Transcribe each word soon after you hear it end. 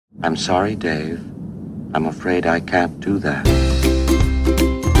I'm sorry, Dave. I'm afraid I can't do that.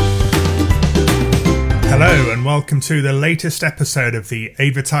 Hello and welcome to the latest episode of the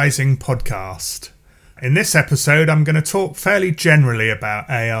AiDVERTISING Podcast. In this episode, I'm going to talk fairly generally about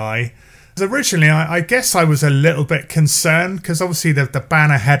AI. Originally, I guess I was a little bit concerned because obviously the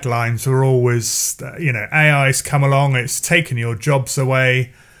banner headlines were always, AI's come along, it's taken your jobs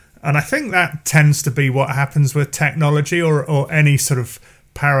away. And I think that tends to be what happens with technology or any sort of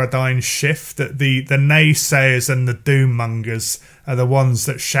paradigm shift, that the naysayers and the doom mongers are the ones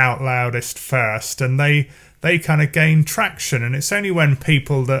that shout loudest first, and they kind of gain traction. And it's only when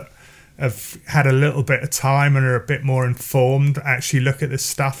people that have had a little bit of time and are a bit more informed actually look at this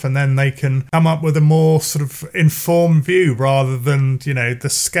stuff, and then they can come up with a more sort of informed view rather than, the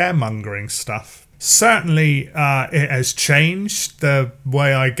scaremongering stuff. Certainly it has changed the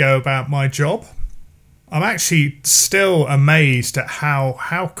way I go about my job. I'm actually still amazed at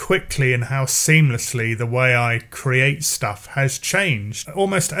how quickly and how seamlessly the way I create stuff has changed.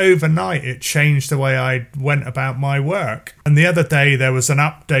 Almost overnight, it changed the way I went about my work. And the other day, there was an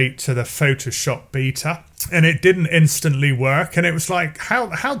update to the Photoshop beta, and it didn't instantly work. And it was like,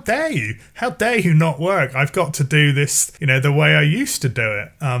 how dare you? How dare you not work? I've got to do this, the way I used to do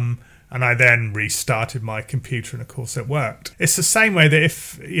it. And I then restarted my computer, and of course it worked. It's the same way that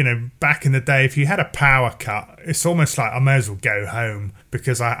if, back in the day, if you had a power cut, it's almost like I may as well go home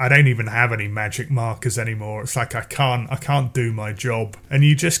because I don't even have any magic markers anymore. It's like I can't do my job. And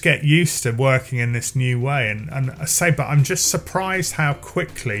you just get used to working in this new way. And I say, but I'm just surprised how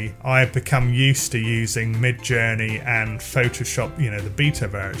quickly I have become used to using Midjourney and Photoshop, the beta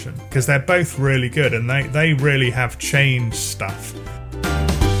version, because they're both really good and they really have changed stuff.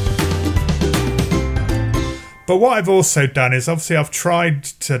 But what I've also done is obviously I've tried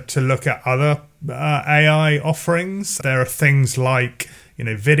to look at other AI offerings. There are things like,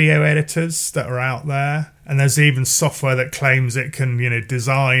 video editors that are out there. And there's even software that claims it can,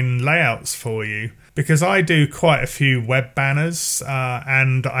 design layouts for you. Because I do quite a few web banners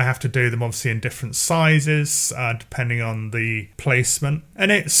and I have to do them obviously in different sizes depending on the placement.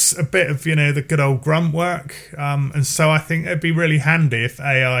 And it's a bit of, the good old grunt work. And so I think it'd be really handy if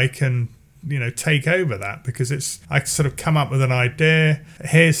AI can take over that, because I sort of come up with an idea,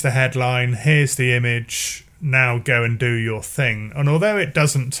 here's the headline, here's the image, now go and do your thing. And although it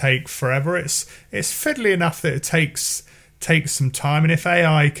doesn't take forever, it's fiddly enough that it takes some time, and if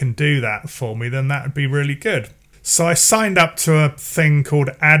AI can do that for me, then that would be really good. So I signed up to a thing called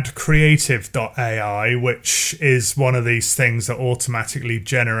AdCreative.ai, which is one of these things that automatically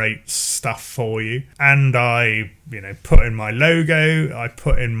generates stuff for you. And I, put in my logo, I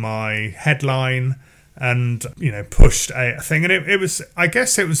put in my headline, and, pushed a thing. And it was, I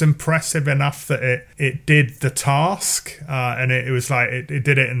guess it was impressive enough that it did the task. And it was like, it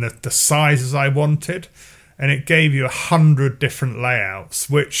did it in the sizes I wanted. And it gave you 100 different layouts,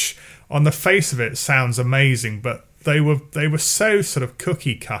 which on the face of it sounds amazing, but they were so sort of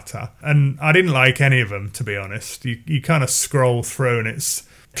cookie cutter, and I didn't like any of them, to be honest. You kind of scroll through and it's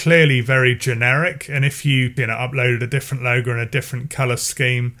clearly very generic, and if you uploaded a different logo and a different color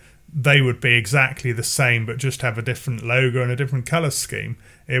scheme, they would be exactly the same but just have a different logo and a different color scheme.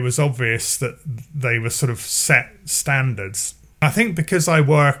 It was obvious that they were sort of set standards. I think because I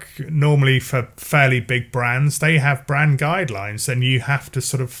work normally for fairly big brands, they have brand guidelines and you have to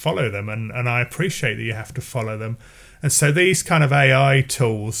sort of follow them, and I appreciate that you have to follow them. And so these kind of AI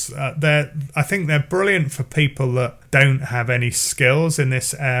tools, I think they're brilliant for people that don't have any skills in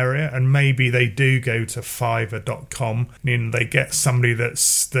this area, and maybe they do go to Fiverr.com, they get somebody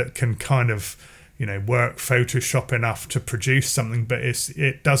that can kind of work Photoshop enough to produce something, but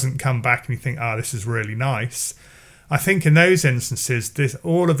it doesn't come back and you think, this is really nice. I think in those instances,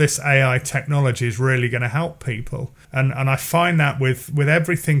 all of this AI technology is really going to help people. And I find that with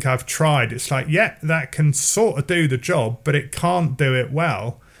everything I've tried, it's like, yeah, that can sort of do the job, but it can't do it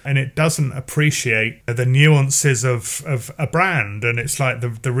well. And it doesn't appreciate the nuances of a brand. And it's like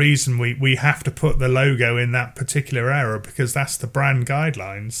the reason we have to put the logo in that particular area, because that's the brand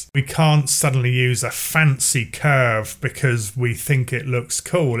guidelines. We can't suddenly use a fancy curve because we think it looks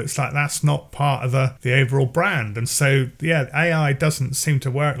cool. It's like that's not part of the overall brand. And so, yeah, AI doesn't seem to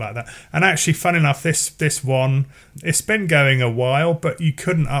work like that. And actually, fun enough, this one, it's been going a while, but you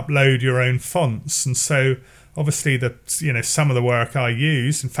couldn't upload your own fonts. And so obviously, some of the work I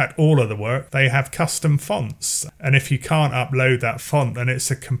use, in fact, all of the work, they have custom fonts. And if you can't upload that font, then it's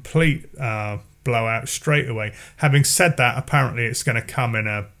a complete blow out straight away. Having said that, apparently it's going to come in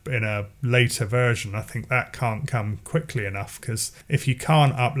a later version. I think that can't come quickly enough, because if you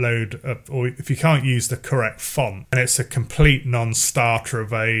can't upload or if you can't use the correct font, then it's a complete non-starter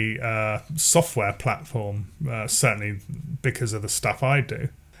of a software platform, certainly because of the stuff I do.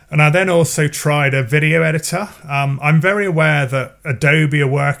 And I then also tried a video editor. I'm very aware that Adobe are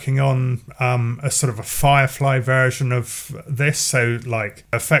working on a sort of a Firefly version of this. So like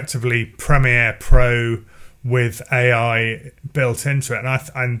effectively Premiere Pro with AI built into it.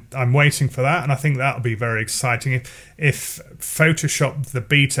 And I'm waiting for that. And I think that'll be very exciting. If Photoshop, the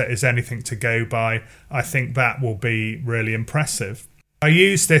beta, is anything to go by, I think that will be really impressive. I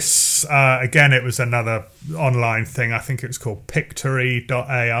used this, again, it was another online thing. I think it was called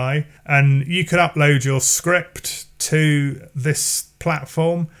Pictory.ai. And you could upload your script to this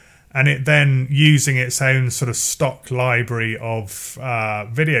platform, and it then, using its own sort of stock library of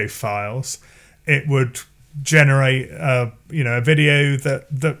video files, it would generate a video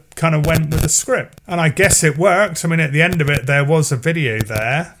that kind of went with the script. And I guess it worked. I mean, at the end of it, there was a video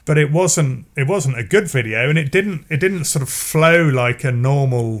there, but it wasn't a good video, and it didn't sort of flow like a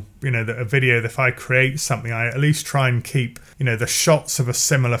normal, a video. If I create something, I at least try and keep, the shots of a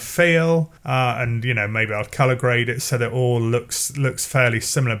similar feel, and maybe I'll color grade it so that it all looks fairly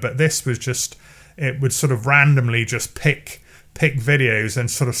similar. But this was just, it would sort of randomly just pick videos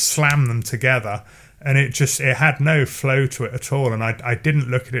and sort of slam them together. And it had no flow to it at all. And I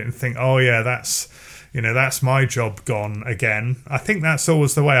didn't look at it and think, oh yeah, that's my job gone again. I think that's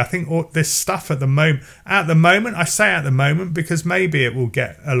always the way. I think all this stuff at the moment, I say at the moment because maybe it will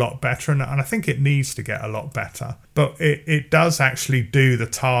get a lot better. And I think it needs to get a lot better. But it does actually do the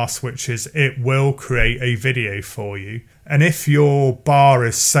task, which is it will create a video for you. And if your bar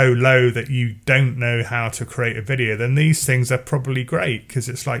is so low that you don't know how to create a video, then these things are probably great, because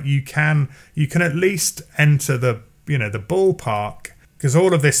it's like you can at least enter the ballpark, because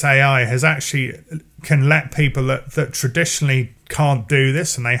all of this AI has actually can let people that traditionally can't do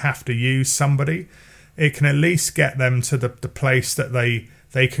this and they have to use somebody, it can at least get them to the place that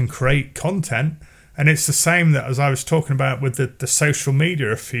they can create content. And it's the same that, as I was talking about with the social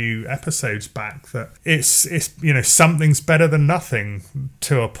media a few episodes back, that it's something's better than nothing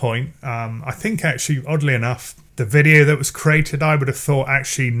to a point. I think actually, oddly enough, the video that was created, I would have thought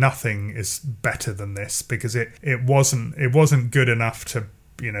actually nothing is better than this, because it wasn't good enough to,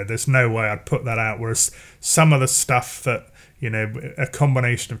 there's no way I'd put that out. Whereas some of the stuff that, a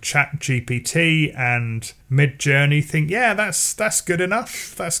combination of ChatGPT and Midjourney, think, yeah, that's good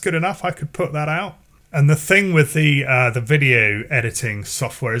enough. That's good enough. I could put that out. And the thing with the video editing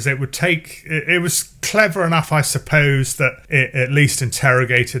software is it was clever enough, I suppose, that it at least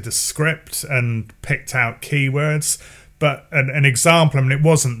interrogated the script and picked out keywords. But an example, I mean, it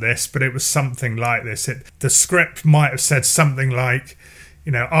wasn't this, but it was something like this. The script might have said something like,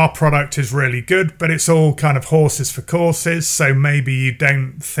 our product is really good, but it's all kind of horses for courses, so maybe you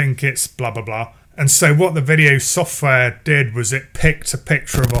don't think it's blah, blah, blah. And so what the video software did was it picked a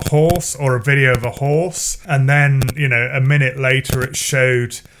picture of a horse or a video of a horse, and then, a minute later it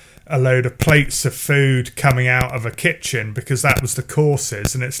showed a load of plates of food coming out of a kitchen, because that was the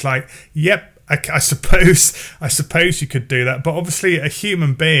courses. And it's like, yep, I suppose you could do that, but obviously a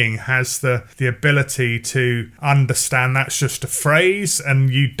human being has the ability to understand that's just a phrase, and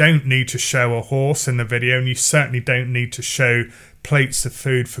you don't need to show a horse in the video, and you certainly don't need to show plates of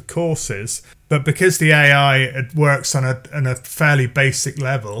food for courses. But because the AI works on a fairly basic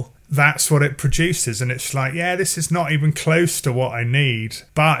level, that's what it produces. And it's like, yeah, this is not even close to what I need,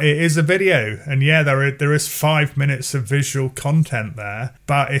 but it is a video. And yeah, there is 5 minutes of visual content there,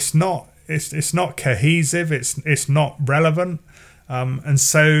 but it's not cohesive. It's not relevant. And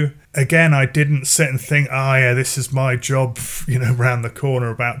so again, I didn't sit and think, oh yeah, this is my job, round the corner,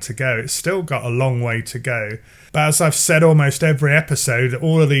 about to go. It's still got a long way to go. But as I've said almost every episode,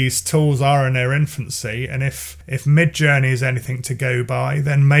 all of these tools are in their infancy, and if Midjourney is anything to go by,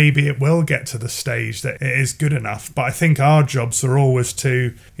 then maybe it will get to the stage that it is good enough. But I think our jobs are always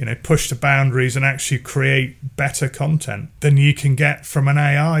to, push the boundaries and actually create better content than you can get from an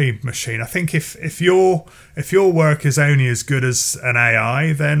AI machine. I think if your work is only as good as an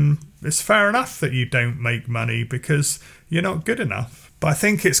AI, then it's fair enough that you don't make money because you're not good enough. But I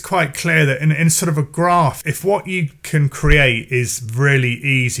think it's quite clear that in sort of a graph, if what you can create is really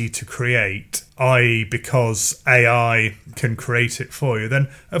easy to create, i.e. because AI can create it for you, then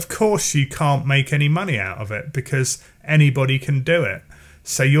of course you can't make any money out of it because anybody can do it.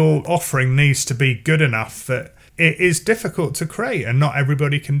 So your offering needs to be good enough that it is difficult to create and not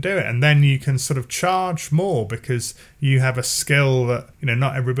everybody can do it. And then you can sort of charge more because you have a skill that,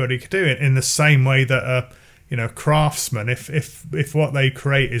 not everybody can do it, in the same way that a craftsman, if what they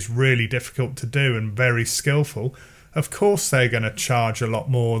create is really difficult to do and very skillful, of course they're going to charge a lot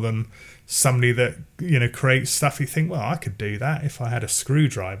more than somebody that, creates stuff you think, well, I could do that if I had a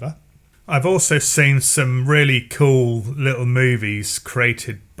screwdriver. I've also seen some really cool little movies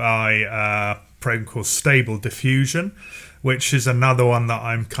created by a program called Stable Diffusion, which is another one that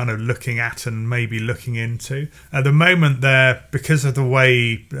I'm kind of looking at and maybe looking into. At the moment because of the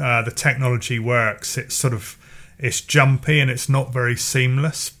way the technology works, it's jumpy and it's not very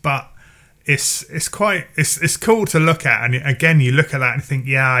seamless, but it's cool to look at. And again, you look at that and think,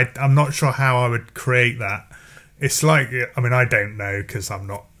 I'm not sure how I would create that. It's like, I don't know because I've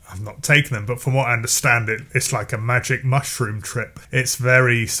not taken them, but from what I understand, it's like a magic mushroom trip. It's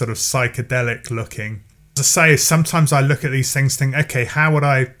very sort of psychedelic looking. As I say, sometimes I look at these things, think, okay, how would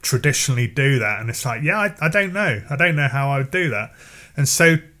I traditionally do that? And it's like, I don't know. I don't know how I would do that. And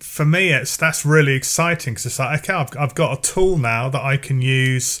so for me, that's really exciting because it's like, okay, I've got a tool now that I can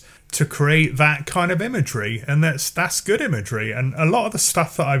use to create that kind of imagery, and that's good imagery. And a lot of the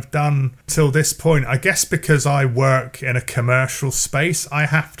stuff that I've done till this point, I guess because I work in a commercial space,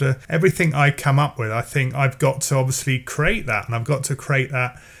 everything I come up with, I think I've got to obviously create that, and I've got to create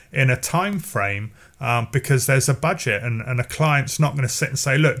that in a time frame because there's a budget, and a client's not going to sit and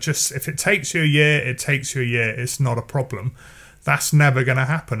say, look, just if it takes you a year, it takes you a year, it's not a problem. That's never going to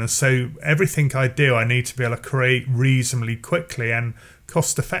happen. And so everything I do, I need to be able to create reasonably quickly and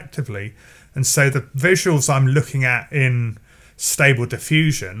cost effectively. And so the visuals I'm looking at in Stable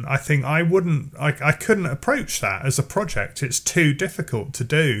Diffusion, I think I couldn't approach that as a project. It's too difficult to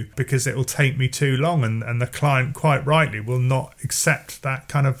do because it will take me too long, and the client quite rightly will not accept that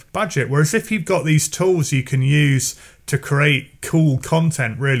kind of budget. Whereas if you've got these tools you can use to create cool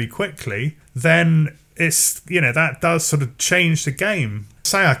content really quickly, then it's, that does sort of change the game.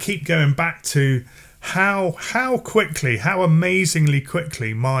 Say I keep going back to how amazingly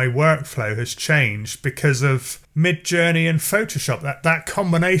quickly my workflow has changed because of Midjourney and Photoshop. That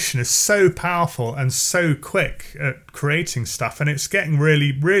combination is so powerful and so quick at creating stuff, and it's getting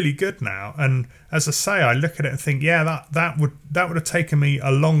really, really good now. And as I say, I look at it and think, that would have taken me a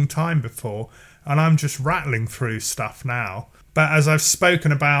long time before, and I'm just rattling through stuff now. But as I've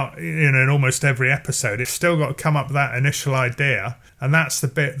spoken about in almost every episode, it's still got to come up with that initial idea. And that's the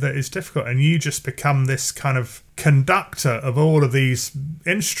bit that is difficult. And you just become this kind of conductor of all of these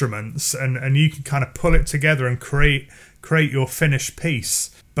instruments, and you can kind of pull it together and create your finished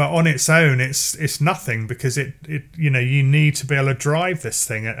piece. But on its own, it's nothing because it you need to be able to drive this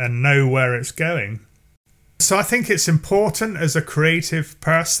thing and know where it's going. So I think it's important as a creative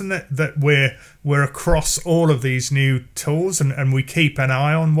person that we're across all of these new tools and we keep an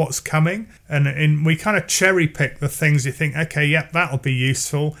eye on what's coming, and we kind of cherry pick the things you think, okay, that'll be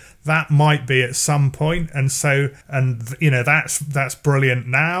useful, that might be at some point, and that's brilliant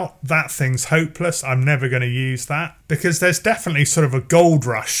now, that thing's hopeless, I'm never going to use that. Because there's definitely sort of a gold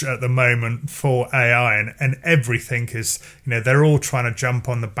rush at the moment for AI, and everything is, they're all trying to jump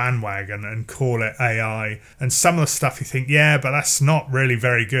on the bandwagon and call it AI. And some of the stuff you think, but that's not really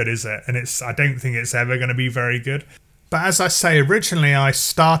very good, is it? And I don't think it's ever going to be very good. But as I say, originally I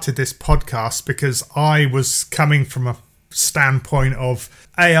started this podcast because I was coming from a standpoint of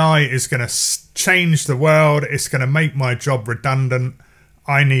AI is going to change the world, it's going to make my job redundant.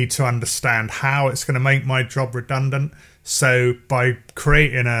 I need to understand how it's going to make my job redundant. So by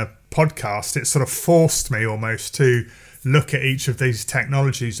creating a podcast, it sort of forced me almost to look at each of these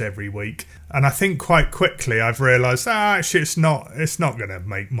technologies every week. And I think quite quickly I've realised, actually it's not going to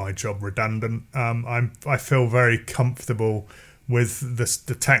make my job redundant. I feel very comfortable with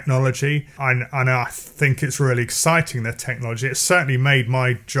the technology. And I think it's really exciting, the technology. It's certainly made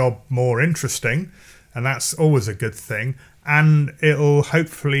my job more interesting, and that's always a good thing. And it'll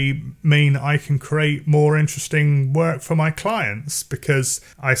hopefully mean I can create more interesting work for my clients, because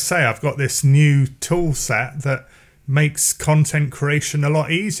I say I've got this new tool set that makes content creation a lot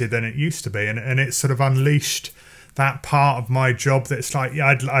easier than it used to be, and it's sort of unleashed that part of my job that's like,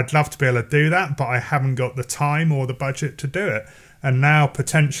 I'd love to be able to do that, but I haven't got the time or the budget to do it, and now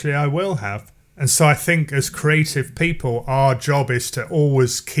potentially I will have. And so I think as creative people, our job is to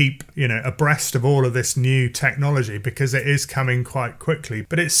always keep, abreast of all of this new technology, because it is coming quite quickly.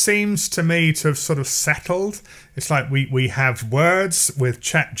 But it seems to me to have sort of settled. It's like we have words with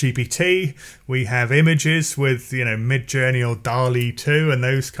ChatGPT, we have images with, Midjourney or DALL-E 2 and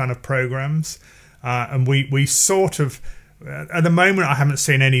those kind of programs. And we sort of At the moment, I haven't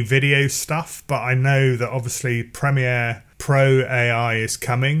seen any video stuff, but I know that obviously Premiere Pro AI is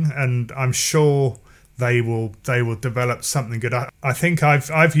coming, and I'm sure they will develop something good. I think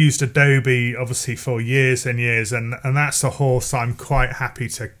I've used Adobe obviously for years and years, and that's a horse I'm quite happy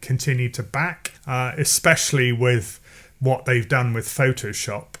to continue to back, especially with what they've done with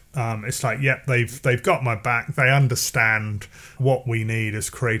Photoshop. It's like, yep, they've got my back. They understand what we need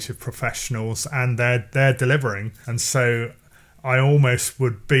as creative professionals, and they're delivering. And so I almost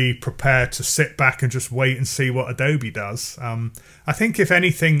would be prepared to sit back and just wait and see what Adobe does. I think if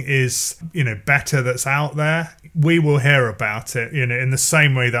anything is, better that's out there, we will hear about it, in the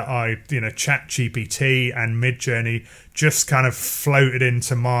same way that ChatGPT and Midjourney just kind of floated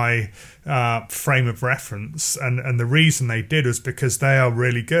into my frame of reference. And the reason they did was because they are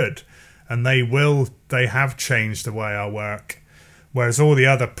really good, and they have changed the way I work. Whereas all the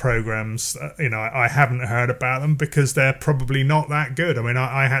other programs, I haven't heard about them because they're probably not that good. I mean,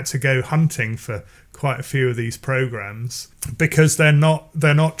 I had to go hunting for quite a few of these programs because they're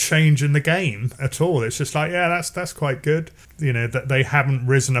not changing the game at all. It's just like, yeah, that's quite good. That they haven't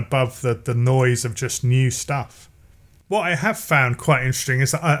risen above the noise of just new stuff. What I have found quite interesting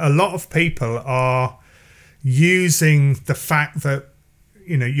is that a lot of people are using the fact that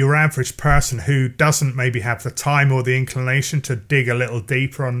your average person who doesn't maybe have the time or the inclination to dig a little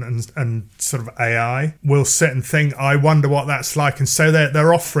deeper on and sort of AI will sit and think, I wonder what that's like. And so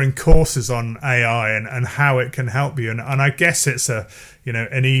they're offering courses on AI and how it can help you. And I guess it's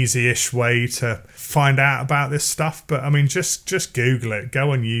an easy-ish way to find out about this stuff. But I mean, just Google it,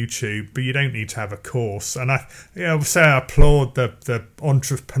 go on YouTube, but you don't need to have a course. And I applaud the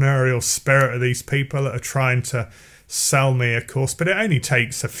entrepreneurial spirit of these people that are trying to sell me a course, but it only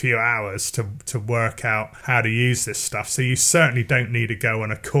takes a few hours to work out how to use this stuff. So you certainly don't need to go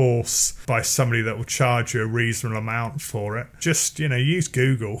on a course by somebody that will charge you a reasonable amount for it. Just, use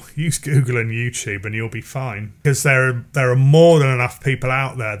Google and YouTube, and you'll be fine. Because there are more than enough people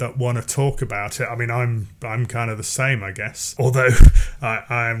out there that want to talk about it. I mean, I'm kind of the same, I guess. Although I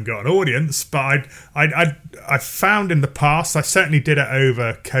haven't got an audience, but I found in the past, I certainly did it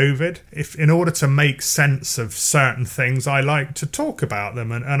over COVID. If in order to make sense of certain things, I like to talk about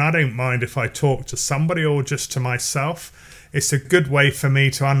them, and I don't mind if I talk to somebody or just to myself. It's a good way for me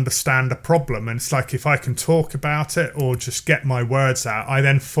to understand a problem, and it's like if I can talk about it or just get my words out, I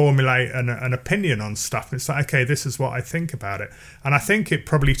then formulate an opinion on stuff. And it's like, okay, this is what I think about it. And I think it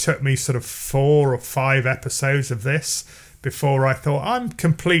probably took me sort of 4 or 5 episodes of this before I thought, I'm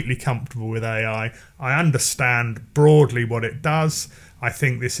completely comfortable with AI. I understand broadly what it does. I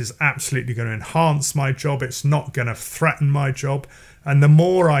think this is absolutely going to enhance my job. It's not going to threaten my job. And the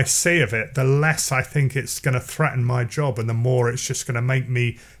more I see of it, the less I think it's going to threaten my job, and the more it's just going to make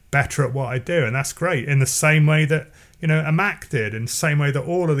me better at what I do. And that's great. In the same way that, a Mac did, in the same way that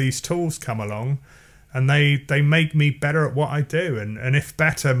all of these tools come along and they make me better at what I do. And if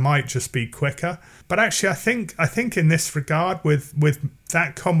better might just be quicker. But actually, I think in this regard, with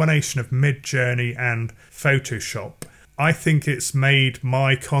that combination of Midjourney and Photoshop, I think it's made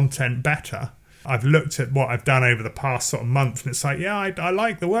my content better. I've looked at what I've done over the past sort of month, and it's like, yeah, I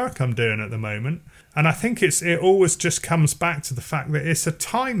like the work I'm doing at the moment. And I think it always just comes back to the fact that it's a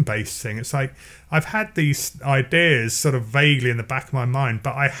time-based thing. It's like I've had these ideas sort of vaguely in the back of my mind,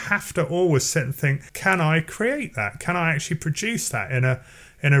 but I have to always sit and think, can I create that? Can I actually produce that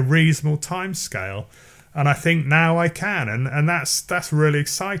in a reasonable time scale? And I think now I can, and that's really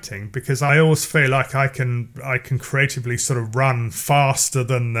exciting, because I always feel like I can creatively sort of run faster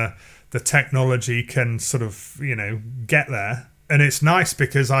than the technology can sort of, get there. And it's nice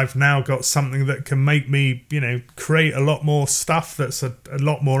because I've now got something that can make me, create a lot more stuff that's a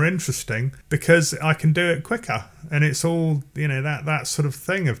lot more interesting, because I can do it quicker. And it's all, that sort of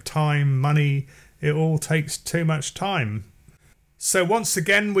thing of time, money, it all takes too much time. So once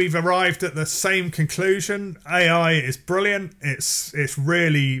again, we've arrived at the same conclusion. AI is brilliant. It's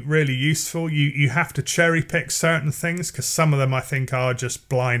really, really useful. You have to cherry pick certain things, because some of them I think are just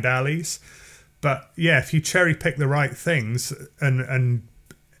blind alleys. But yeah, if you cherry pick the right things and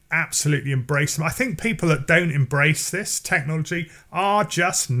absolutely embrace them. I think people that don't embrace this technology are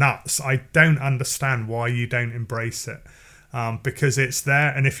just nuts. I don't understand why you don't embrace it. Because it's there,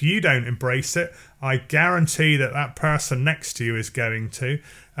 and if you don't embrace it, I guarantee that person next to you is going to,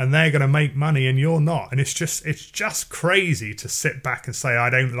 and they're going to make money and you're not. And it's just crazy to sit back and say, I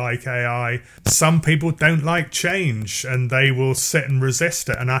don't like AI. Some people don't like change, and they will sit and resist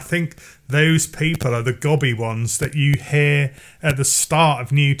it. And I think those people are the gobby ones that you hear at the start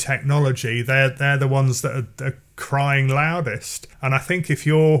of new technology. They're the ones that are crying loudest. And I think if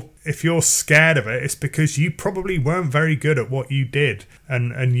you're scared of it, it's because you probably weren't very good at what you did,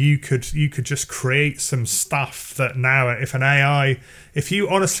 and you could just create some stuff that now, if you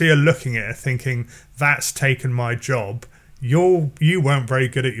honestly are looking at it thinking that's taken my job, you weren't very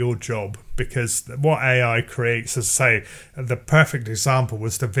good at your job, because what AI creates, as I say, the perfect example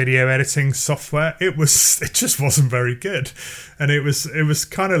was the video editing software. It just wasn't very good, and it was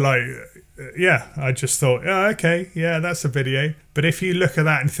kind of like, yeah, I just thought, oh, okay, yeah, that's a video. But if you look at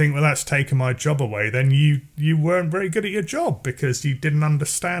that and think, well, that's taken my job away, then you weren't very good at your job, because you didn't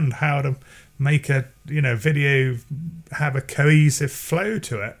understand how to make a video have a cohesive flow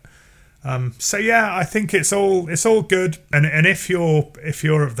to it. So yeah, I think it's all good. And if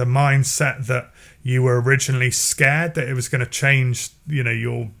you're of the mindset that you were originally scared that it was going to change,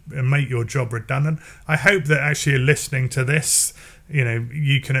 and make your job redundant, I hope that actually listening to this,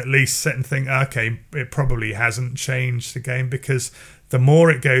 you can at least sit and think, okay, it probably hasn't changed the game, because the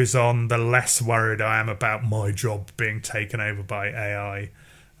more it goes on, the less worried I am about my job being taken over by AI,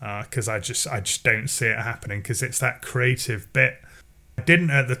 because I just don't see it happening, because it's that creative bit. I didn't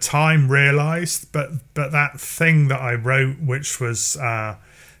at the time realise, but that thing that I wrote, which was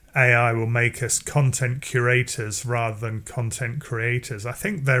AI will make us content curators rather than content creators, I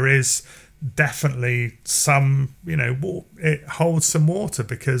think there is definitely some, it holds some water,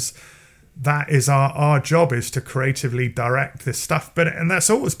 because that is our job, is to creatively direct this stuff. And that's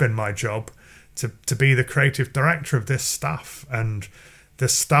always been my job, to be the creative director of this stuff, and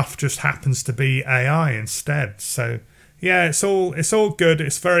this stuff just happens to be AI instead. So yeah, it's all good.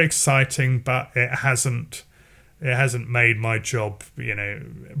 It's very exciting, but it hasn't made my job,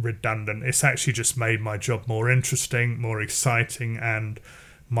 redundant. It's actually just made my job more interesting, more exciting, and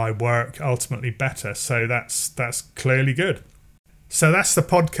my work ultimately better. So that's clearly good. So that's the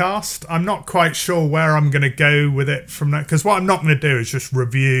podcast. I'm not quite sure where I'm going to go with it from that, because what I'm not going to do is just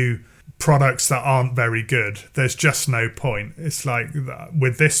review products that aren't very good. There's just no point. It's like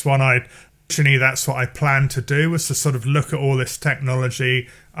with this one, Originally, that's what I planned to do, was to sort of look at all this technology,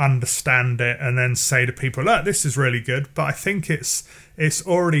 understand it, and then say to people, look, this is really good. But I think it's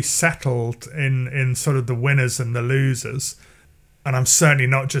already settled in sort of the winners and the losers. And I'm certainly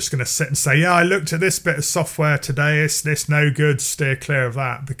not just going to sit and say, yeah, I looked at this bit of software today, it's no good, steer clear of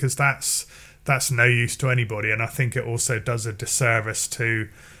that, because that's no use to anybody. And I think it also does a disservice to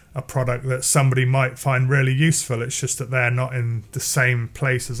a product that somebody might find really useful. It's just that they're not in the same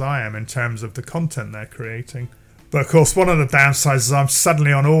place as I am in terms of the content they're creating. But of course, one of the downsides is I'm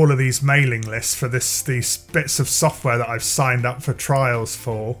suddenly on all of these mailing lists for these bits of software that I've signed up for trials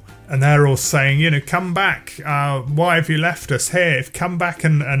for, and they're all saying, come back. Why have you left us here? Come back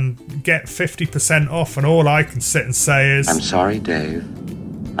and get 50% off. And all I can sit and say is, I'm sorry, Dave.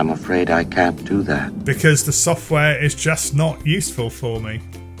 I'm afraid I can't do that. Because the software is just not useful for me.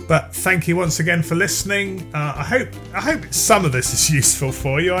 But thank you once again for listening. I hope some of this is useful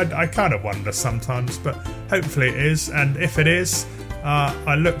for you. I kind of wonder sometimes, but hopefully it is. And if it is,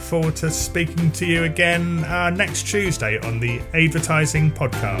 I look forward to speaking to you again next Tuesday on the AiDVERTISING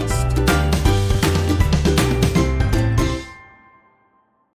Podcast.